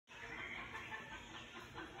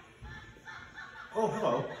Oh,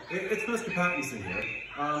 hello. It's Mr. Pattinson here.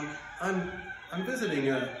 I'm visiting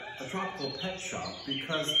a tropical pet shop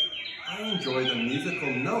because I enjoy the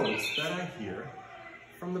musical notes that I hear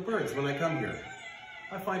from the birds when I come here.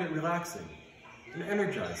 I find it relaxing and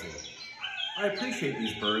energizing. I appreciate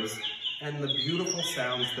these birds and the beautiful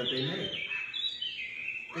sounds that they make.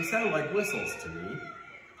 They sound like whistles to me,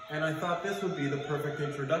 and I thought this would be the perfect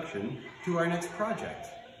introduction to our next project,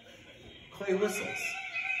 clay whistles.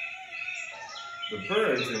 The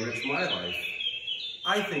birds enrich my life.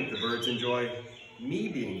 I think the birds enjoy me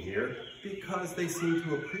being here because they seem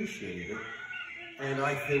to appreciate it, and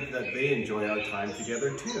I think that they enjoy our time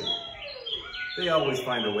together too. They always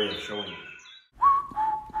find a way of showing it.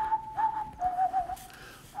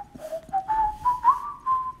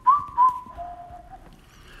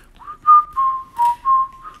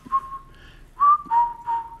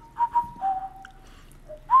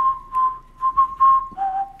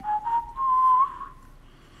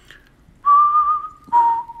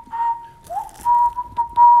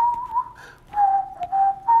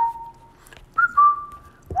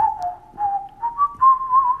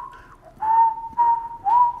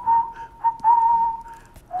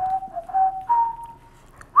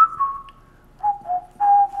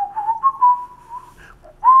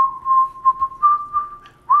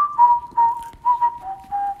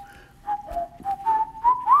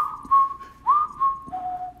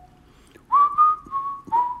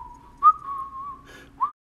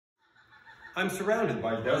 I'm surrounded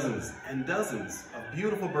by dozens and dozens of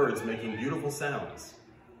beautiful birds making beautiful sounds.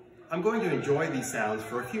 I'm going to enjoy these sounds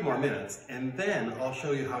for a few more minutes, and then I'll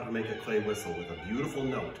show you how to make a clay whistle with a beautiful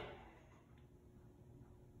note.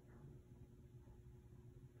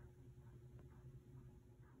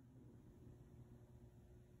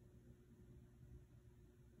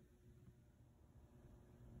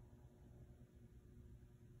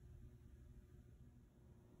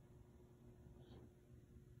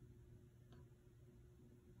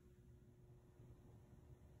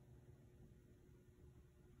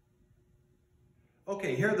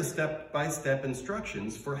 Okay, here are the step-by-step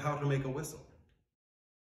instructions for how to make a whistle.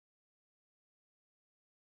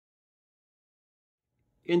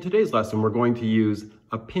 In today's lesson, we're going to use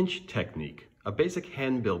a pinch technique, a basic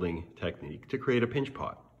hand building technique to create a pinch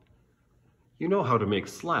pot. You know how to make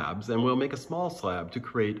slabs, and we'll make a small slab to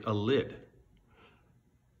create a lid.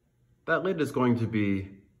 That lid is going to be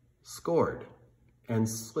scored and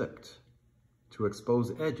slipped to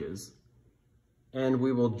expose edges, and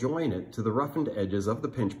we will join it to the roughened edges of the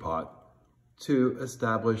pinch pot to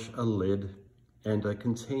establish a lid and a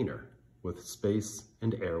container with space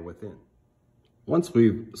and air within. Once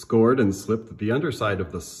we've scored and slipped the underside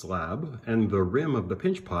of the slab and the rim of the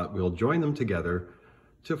pinch pot, we'll join them together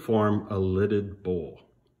to form a lidded bowl.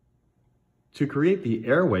 To create the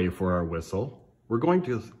airway for our whistle, we're going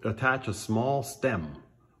to attach a small stem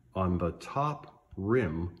on the top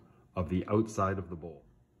rim of the outside of the bowl.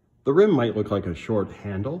 The rim might look like a short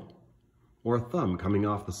handle or a thumb coming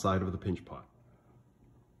off the side of the pinch pot.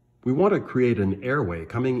 We want to create an airway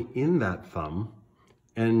coming in that thumb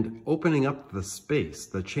and opening up the space,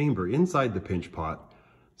 the chamber inside the pinch pot,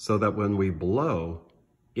 so that when we blow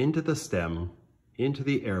into the stem, into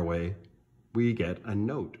the airway, we get a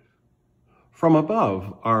note. From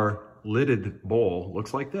above, our lidded bowl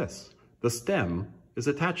looks like this. The stem is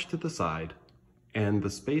attached to the side, and the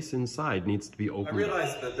space inside needs to be opened. I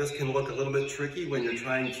realize that this can look a little bit tricky when you're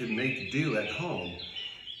trying to make do at home.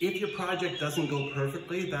 If your project doesn't go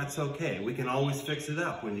perfectly, that's okay. We can always fix it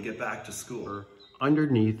up when you get back to school.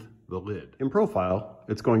 Underneath the lid. In profile,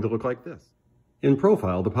 it's going to look like this. In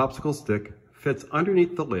profile, the popsicle stick fits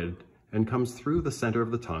underneath the lid and comes through the center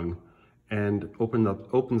of the tongue and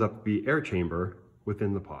opens up the air chamber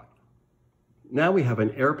within the pot. Now we have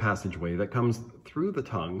an air passageway that comes through the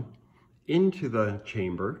tongue into the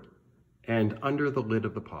chamber and under the lid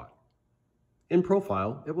of the pot. In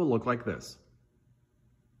profile, it will look like this.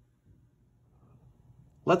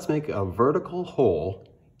 Let's make a vertical hole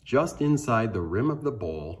just inside the rim of the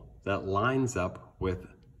bowl that lines up with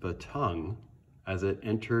the tongue as it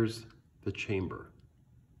enters the chamber.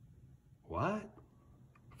 What?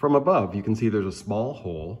 From above, you can see there's a small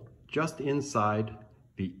hole just inside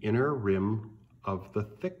the inner rim of the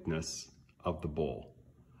thickness of the bowl.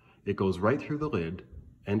 It goes right through the lid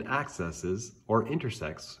and accesses or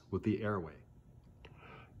intersects with the airway.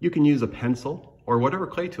 You can use a pencil or whatever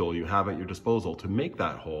clay tool you have at your disposal to make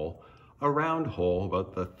that hole a round hole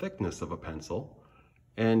about the thickness of a pencil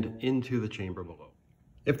and into the chamber below.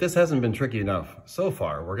 If this hasn't been tricky enough so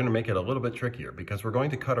far, we're going to make it a little bit trickier because we're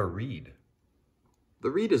going to cut a reed.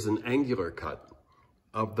 The reed is an angular cut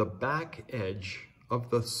of the back edge of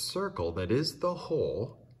the circle that is the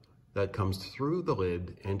hole that comes through the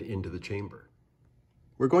lid and into the chamber.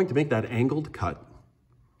 We're going to make that angled cut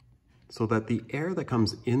so that the air that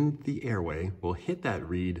comes in the airway will hit that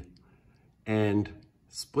reed and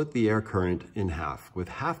split the air current in half, with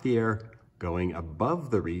half the air going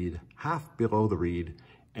above the reed, half below the reed,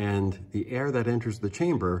 and the air that enters the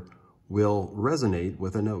chamber will resonate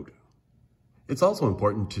with a note. It's also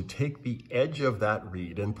important to take the edge of that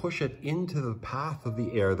reed and push it into the path of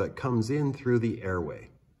the air that comes in through the airway.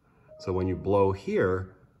 So when you blow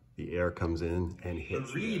here, the air comes in and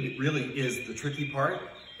hits. The reed really is the tricky part,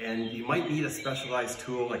 and you might need a specialized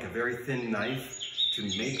tool like a very thin knife to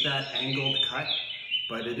make that angled cut,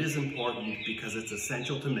 but it is important because it's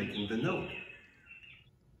essential to making the note.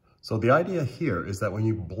 So the idea here is that when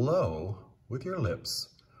you blow with your lips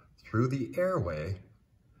through the airway,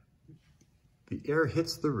 the air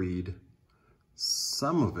hits the reed,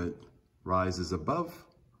 some of it rises above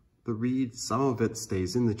the reed, some of it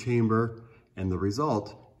stays in the chamber, and the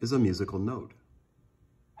result is a musical note.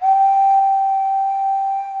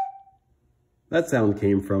 That sound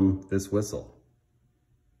came from this whistle.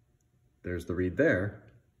 There's the reed there,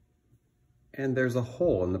 and there's a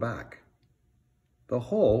hole in the back. The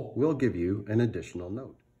hole will give you an additional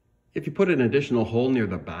note. If you put an additional hole near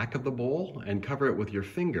the back of the bowl and cover it with your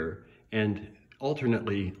finger and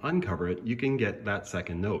alternately uncover it, you can get that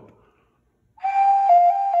second note.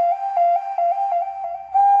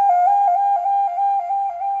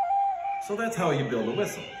 So that's how you build a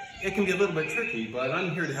whistle. It can be a little bit tricky, but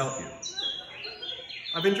I'm here to help you.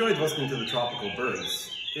 I've enjoyed listening to the tropical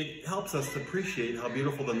birds. It helps us to appreciate how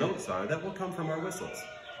beautiful the notes are that will come from our whistles.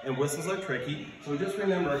 And whistles are tricky, so just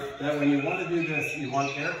remember that when you want to do this, you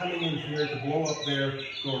want air coming in here to blow up there,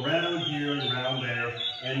 go around here and around there,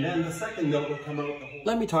 and then the second note will come out the whole.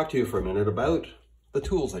 Let me talk to you for a minute about the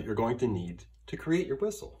tools that you're going to need to create your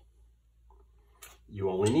whistle. You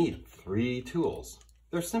only need 3 tools.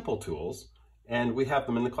 They're simple tools, and we have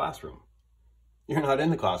them in the classroom. You're not in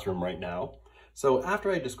the classroom right now, so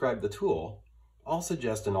after I describe the tool, I'll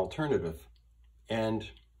suggest an alternative, and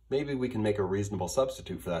maybe we can make a reasonable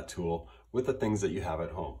substitute for that tool with the things that you have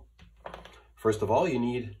at home. First of all, you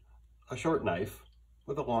need a short knife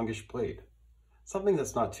with a longish blade. Something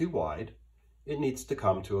that's not too wide. It needs to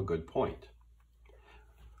come to a good point.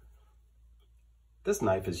 This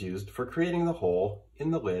knife is used for creating the hole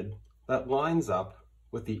in the lid that lines up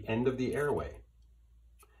with the end of the airway.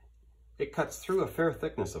 It cuts through a fair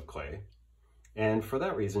thickness of clay, and for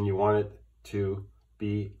that reason you want it to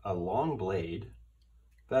be a long blade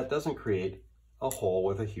that doesn't create a hole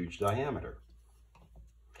with a huge diameter.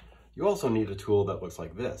 You also need a tool that looks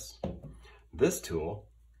like this. This tool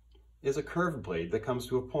is a curved blade that comes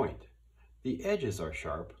to a point. The edges are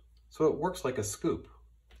sharp, so it works like a scoop.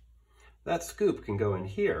 That scoop can go in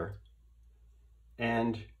here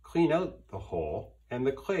and clean out the hole and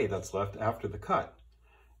the clay that's left after the cut.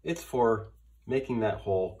 It's for making that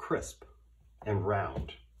hole crisp and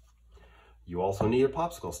round. You also need a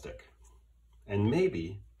popsicle stick, and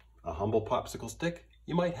maybe a humble popsicle stick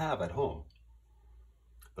you might have at home.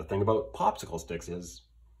 The thing about popsicle sticks is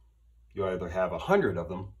you either have 100 of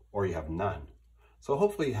them or you have none. So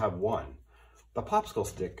hopefully you have one. The popsicle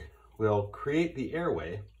stick will create the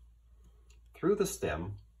airway through the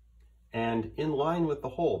stem and in line with the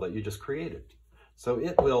hole that you just created. So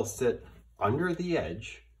it will sit under the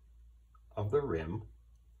edge of the rim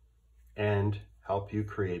and help you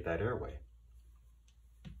create that airway.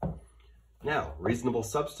 Now, reasonable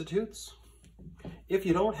substitutes. If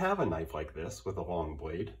you don't have a knife like this with a long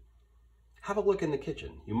blade, have a look in the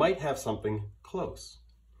kitchen. You might have something close.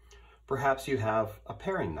 Perhaps you have a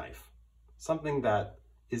paring knife, something that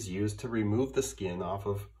is used to remove the skin off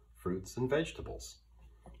of fruits and vegetables.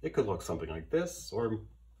 It could look something like this, or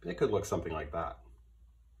it could look something like that.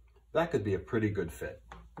 That could be a pretty good fit.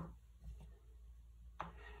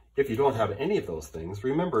 If you don't have any of those things,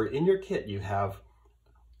 remember in your kit you have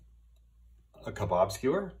a kebab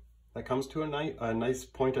skewer that comes to a nice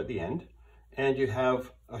point at the end, and you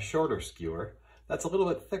have a shorter skewer that's a little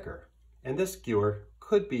bit thicker. And this skewer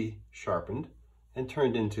could be sharpened and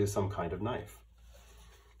turned into some kind of knife.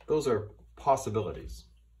 Those are possibilities.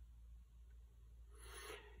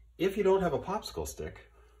 If you don't have a popsicle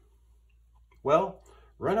stick, well,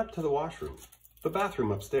 run up to the washroom, the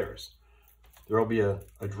bathroom upstairs. There will be a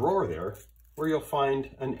drawer there where you'll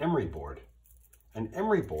find an emery board. An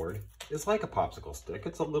emery board is like a popsicle stick.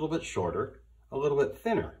 It's a little bit shorter, a little bit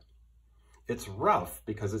thinner. It's rough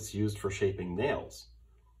because it's used for shaping nails.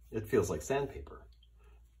 It feels like sandpaper,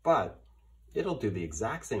 but it'll do the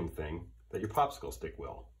exact same thing that your popsicle stick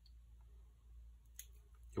will.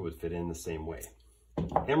 It would fit in the same way.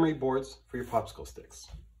 emery boards for your popsicle sticks.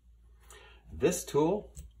 This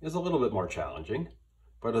tool is a little bit more challenging,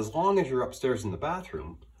 but as long as you're upstairs in the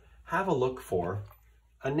bathroom, have a look for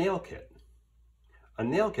a nail kit. A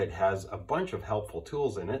nail kit has a bunch of helpful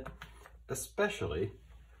tools in it, especially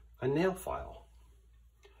a nail file.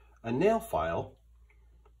 A nail file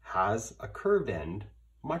has a curved end,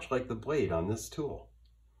 much like the blade on this tool.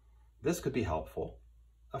 This could be helpful,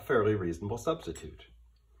 a fairly reasonable substitute.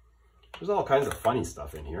 There's all kinds of funny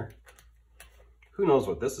stuff in here. Who knows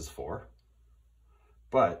what this is for?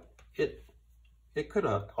 But it could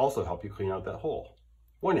also help you clean out that hole.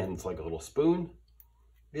 One end's like a little spoon,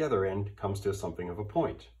 the other end comes to something of a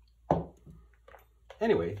point.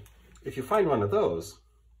 Anyway, if you find one of those,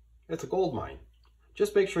 it's a gold mine.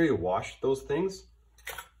 Just make sure you wash those things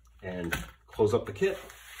and close up the kit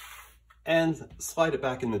and slide it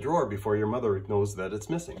back in the drawer before your mother knows that it's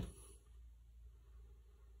missing.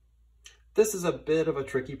 This is a bit of a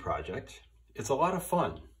tricky project. It's a lot of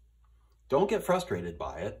fun. Don't get frustrated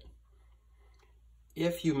by it.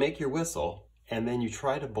 If you make your whistle and then you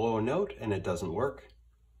try to blow a note and it doesn't work,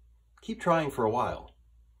 keep trying for a while,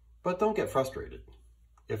 but don't get frustrated.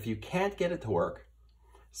 If you can't get it to work,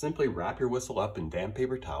 simply wrap your whistle up in damp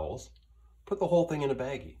paper towels, put the whole thing in a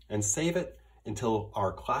baggie, and save it until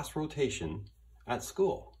our class rotation at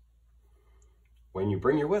school. When you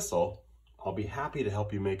bring your whistle, I'll be happy to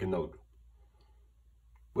help you make a note.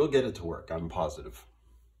 We'll get it to work, I'm positive.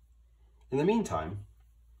 In the meantime,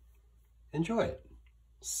 enjoy it.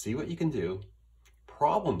 See what you can do,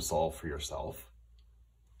 problem solve for yourself,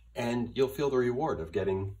 and you'll feel the reward of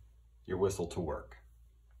getting your whistle to work.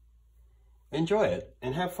 Enjoy it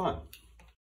and have fun.